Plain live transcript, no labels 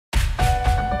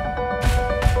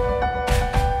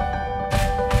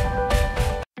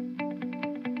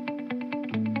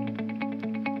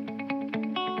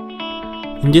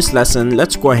In this lesson,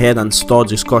 let's go ahead and store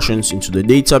discussions into the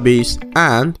database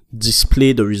and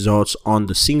display the results on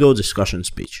the single discussions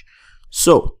page.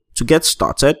 So to get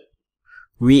started,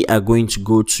 we are going to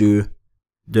go to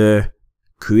the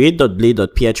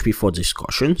create.blade.php for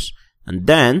discussions, and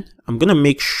then I'm going to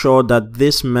make sure that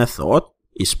this method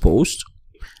is post.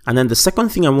 And then the second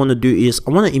thing I want to do is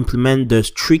I want to implement the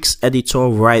tricks editor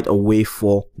right away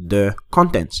for the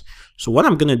contents. So what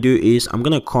I'm going to do is I'm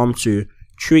going to come to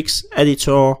tricks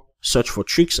editor, search for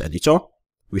tricks editor.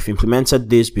 We've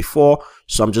implemented this before,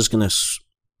 so I'm just going to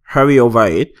hurry over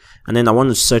it. And then I want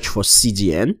to search for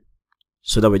CDN,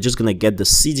 so that we're just going to get the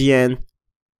CDN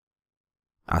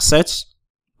assets.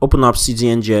 Open up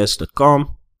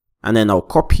cdnjs.com, and then I'll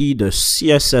copy the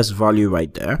CSS value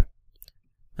right there,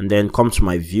 and then come to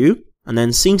my view. And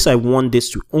then since I want this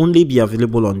to only be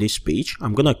available on this page,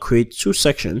 I'm going to create two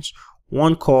sections,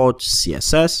 one called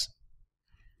CSS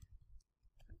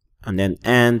and then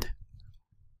end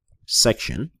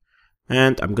section,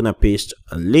 and I'm going to paste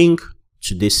a link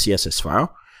to this CSS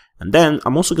file. And then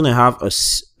I'm also going to have a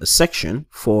section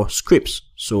for scripts,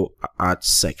 so add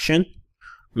section,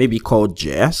 maybe called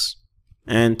JS,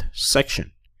 and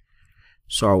section.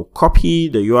 So I'll copy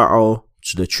the URL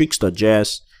to the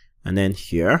tricks.js, and then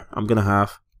here I'm going to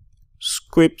have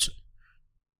script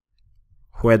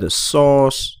where the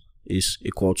source is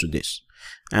equal to this.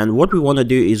 And what we want to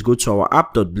do is go to our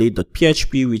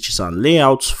app.blade.php, which is our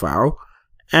layouts file,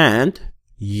 and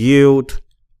yield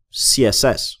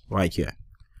CSS right here.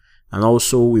 And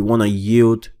also we want to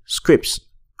yield scripts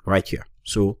right here.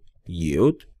 So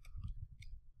yield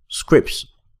scripts,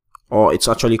 or it's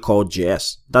actually called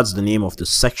JS. That's the name of the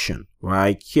section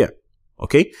right here.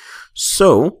 Okay,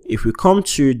 so if we come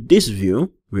to this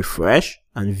view, refresh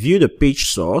and view the page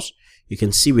source, you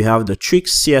can see we have the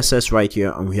tricks CSS right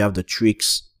here, and we have the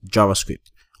tricks JavaScript.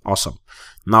 Awesome.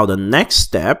 Now the next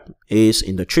step is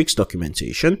in the tricks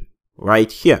documentation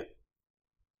right here.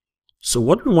 So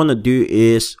what we want to do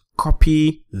is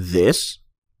copy this,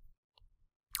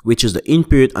 which is the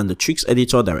input and the tricks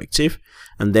editor directive,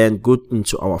 and then go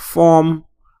into our form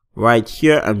right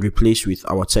here and replace with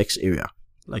our text area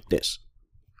like this.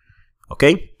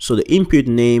 Okay, so the input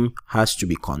name has to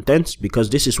be content, because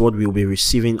this is what we'll be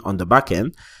receiving on the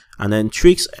backend. And then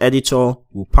tricks editor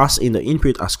will pass in the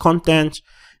input as content,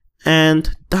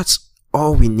 and that's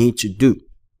all we need to do.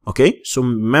 Okay, so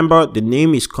remember the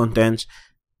name is content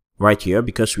right here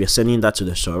because we are sending that to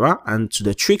the server, and to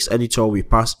the tricks editor we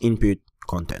pass input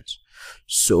content.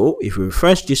 So if we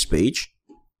refresh this page,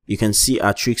 you can see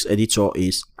our tricks editor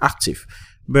is active.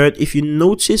 But if you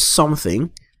notice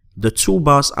something, the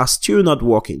toolbars are still not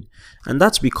working, and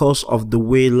that's because of the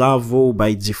way Laravel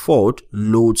by default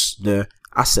loads the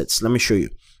assets. Let me show you.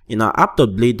 In our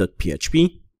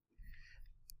app.blade.php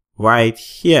right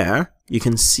here, you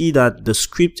can see that the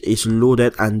script is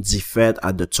loaded and deferred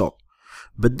at the top,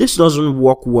 but this doesn't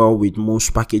work well with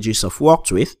most packages I've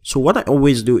worked with. So what I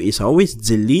always do is I always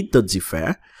delete the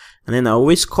defer, and then I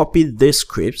always copy this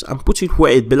script and put it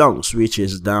where it belongs, which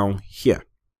is down here.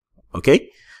 Okay,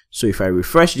 so if I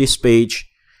refresh this page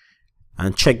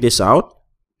and check this out,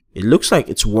 it looks like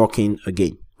it's working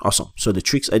again. Awesome. So the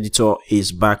tricks editor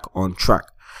is back on track.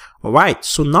 All right,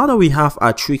 so now that we have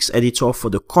our tricks editor for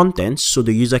the content, so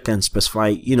the user can specify,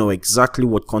 exactly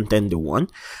what content they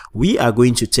want, we are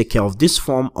going to take care of this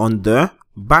form on the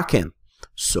backend.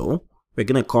 So we're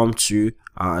going to come to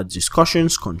our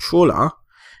discussions controller,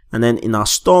 and then in our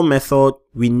store method,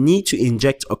 we need to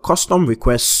inject a custom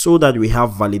request so that we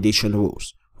have validation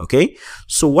rules. Okay,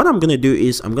 so what I'm going to do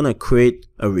is I'm going to create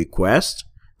a request,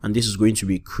 and this is going to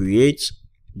be create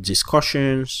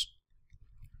discussions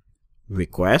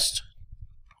request,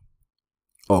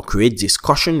 or create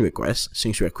discussion request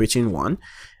since we're creating one.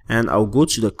 And I'll go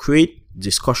to the create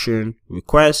discussion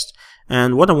request,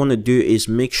 and what I want to do is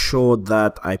make sure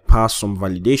that I pass some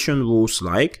validation rules,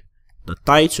 like the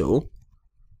title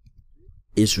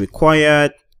is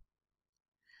required,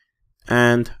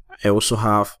 and I also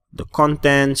have the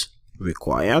content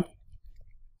required,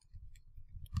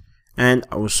 and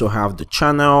I also have the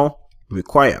channel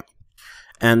required.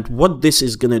 And what this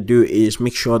is going to do is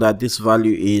make sure that this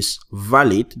value is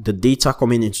valid, the data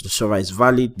coming into the server is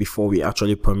valid before we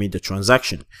actually permit the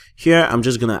transaction. Here I'm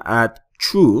just going to add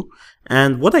true,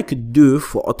 and what I could do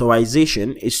for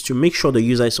authorization is to make sure the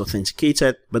user is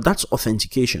authenticated, but that's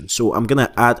authentication. So I'm going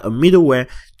to add a middleware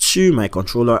to my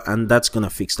controller, and that's going to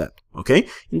fix that. Okay,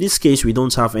 in this case we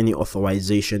don't have any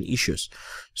authorization issues.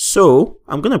 So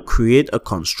I'm going to create a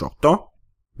constructor,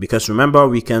 because remember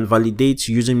we can validate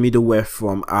using middleware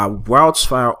from our routes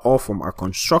file or from our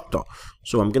constructor.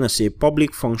 So I'm going to say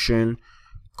public function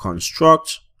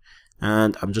construct,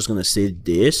 and I'm just going to say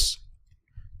this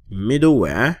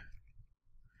middleware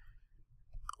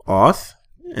auth,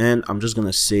 and I'm just going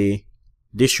to say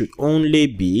this should only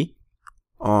be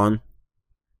on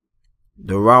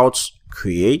the routes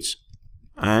create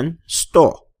and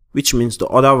store, which means the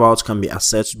other routes can be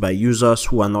accessed by users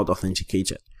who are not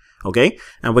authenticated. Okay,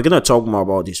 and we're going to talk more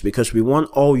about this because we want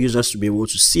all users to be able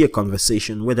to see a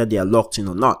conversation whether they are logged in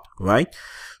or not, right?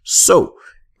 So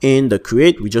in the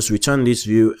create, we just return this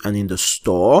view, and in the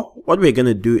store, what we're going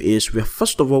to do is we're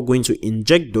first of all going to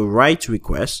inject the right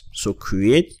request, so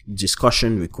create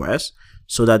discussion request,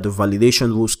 so that the validation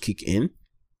rules kick in.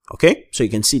 Okay, so you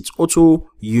can see it's auto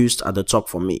used at the top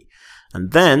for me.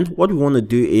 And then what we want to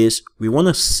do is we want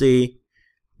to say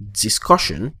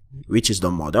discussion, which is the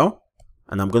model,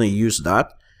 and I'm going to use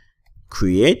that,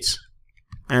 create,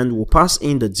 and we'll pass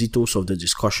in the details of the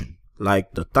discussion,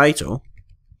 like the title,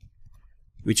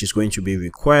 which is going to be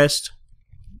request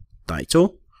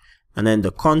title, and then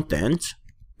the content,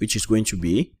 which is going to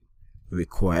be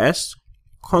request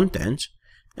content,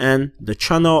 and the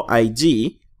channel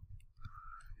ID,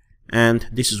 and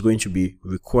this is going to be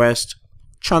request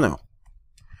channel.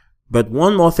 But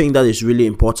one more thing that is really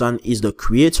important is the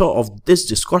creator of this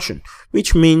discussion,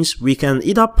 which means we can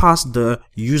either pass the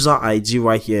user ID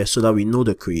right here so that we know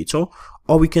the creator,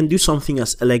 or we can do something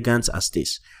as elegant as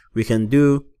this. We can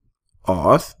do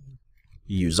auth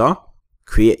user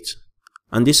create,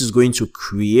 and this is going to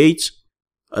create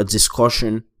a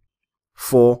discussion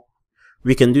for,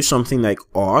 we can do something like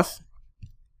auth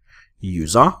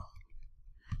user,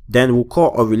 then we'll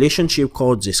call a relationship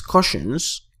called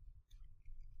discussions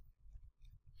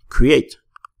create.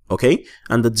 Okay,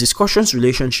 and the discussions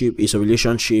relationship is a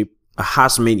relationship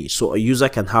has many, so a user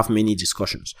can have many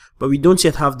discussions, but we don't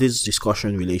yet have this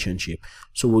discussion relationship.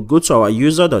 So we'll go to our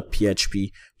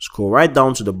user.php, scroll right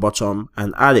down to the bottom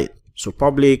and add it. So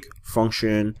public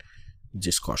function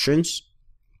discussions,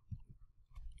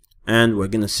 and we're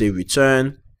going to say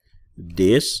return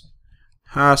this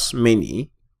has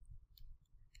many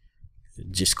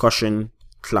discussion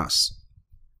class,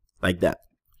 like that,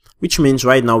 which means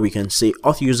right now we can say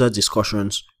auth user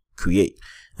discussions create,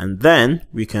 and then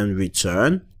we can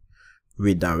return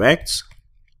redirect,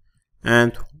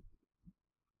 and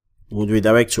we'll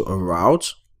redirect to a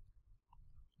route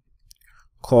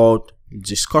called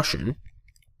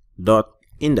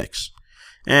discussion.index,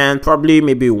 and probably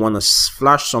maybe we want to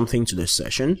flash something to the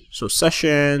session, so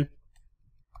session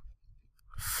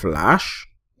flash,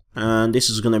 and this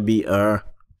is going to be a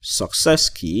success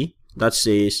key that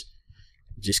says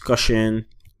discussion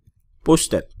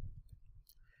posted.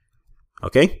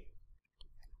 Okay,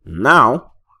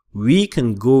 now we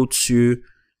can go to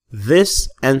this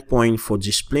endpoint for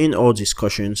displaying all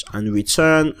discussions and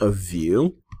return a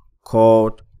view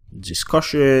called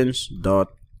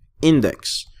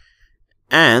discussions.index,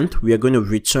 and we are going to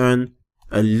return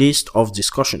a list of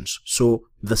discussions. So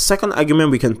the second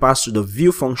argument we can pass to the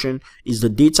view function is the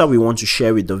data we want to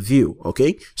share with the view.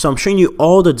 Okay, so I'm showing you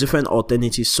all the different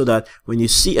alternatives so that when you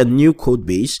see a new code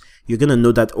base, you're going to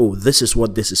know that, oh, this is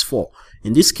what this is for.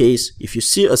 In this case, if you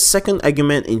see a second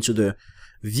argument into the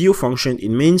view function, it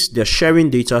means they're sharing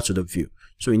data to the view.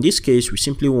 So in this case, we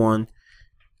simply want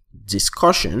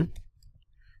discussion,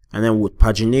 and then we'll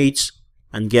paginate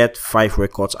and get 5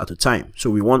 records at a time. So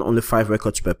we want only 5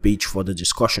 records per page for the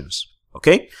discussions.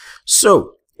 Okay,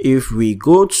 so if we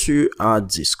go to our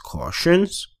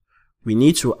discussions, we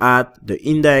need to add the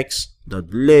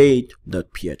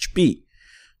index.blade.php.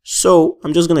 So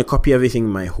I'm just going to copy everything in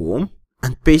my home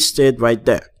and paste it right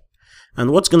there.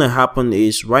 And what's going to happen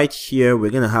is right here, we're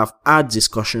going to have add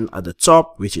discussion at the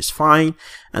top, which is fine.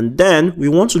 And then we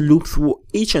want to loop through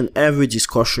each and every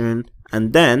discussion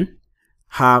and then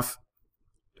have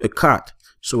a card.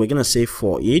 So we're going to say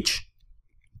for each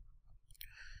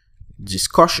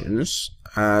discussions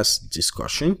as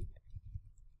discussion,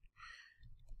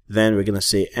 then we're going to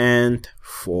say and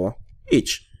for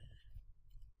each,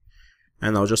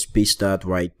 and I'll just paste that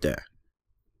right there.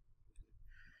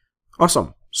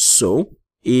 Awesome. So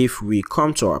if we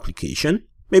come to our application,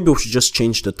 maybe we should just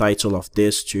change the title of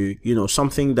this to, you know,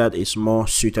 something that is more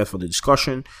suited for the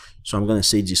discussion. So I'm going to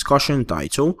say discussion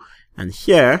title, and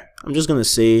here I'm just going to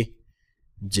say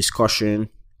discussion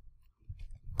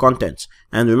content.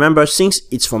 And remember, since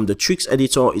it's from the tricks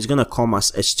editor, it's going to come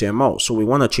as HTML. So we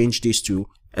want to change this to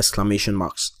exclamation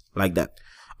marks, like that.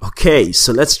 Okay,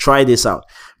 so let's try this out.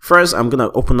 First, I'm going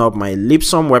to open up my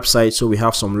Lipsum website. So we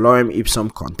have some lorem ipsum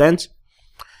content.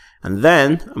 And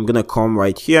then I'm going to come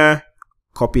right here,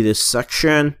 copy this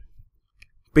section,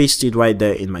 paste it right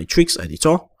there in my tricks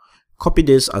editor, copy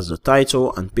this as the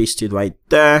title and paste it right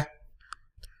there.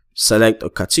 select a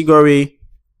category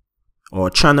or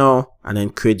channel, and then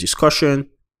create discussion.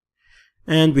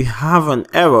 And we have an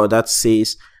error that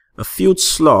says a field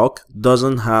slug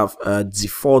doesn't have a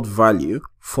default value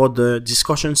for the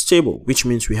discussions table, which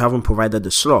means we haven't provided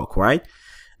the slug, right?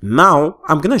 Now,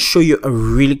 I'm going to show you a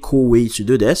really cool way to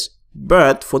do this,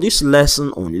 but for this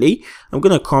lesson only, I'm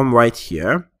going to come right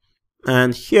here,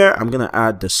 and here I'm going to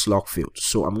add the slug field.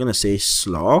 So I'm going to say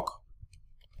slug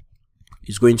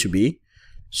is going to be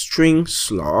string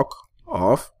slug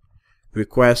of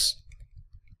request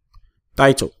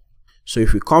title. So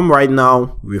if we come right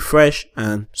now, refresh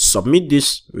and submit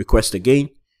this request again,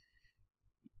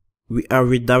 we are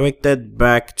redirected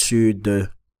back to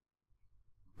the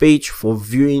page for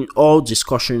viewing all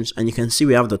discussions, and you can see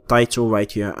we have the title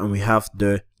right here and we have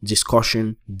the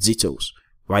discussion details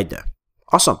right there.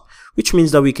 Awesome. Which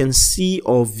means that we can see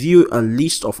or view a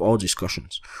list of all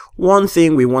discussions. One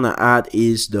thing we want to add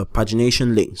is the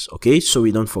pagination links, okay, so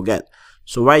we don't forget.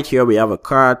 So right here we have a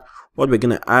card. What we're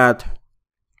going to add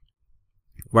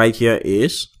right here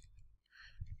is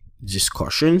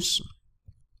discussions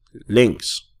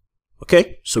links,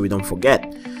 okay, so we don't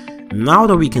forget. Now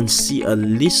that we can see a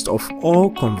list of all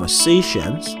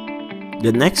conversations,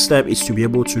 the next step is to be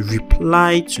able to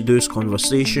reply to those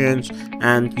conversations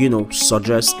and,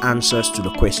 suggest answers to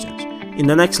the questions. In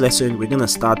the next lesson, we're going to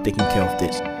start taking care of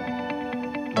this.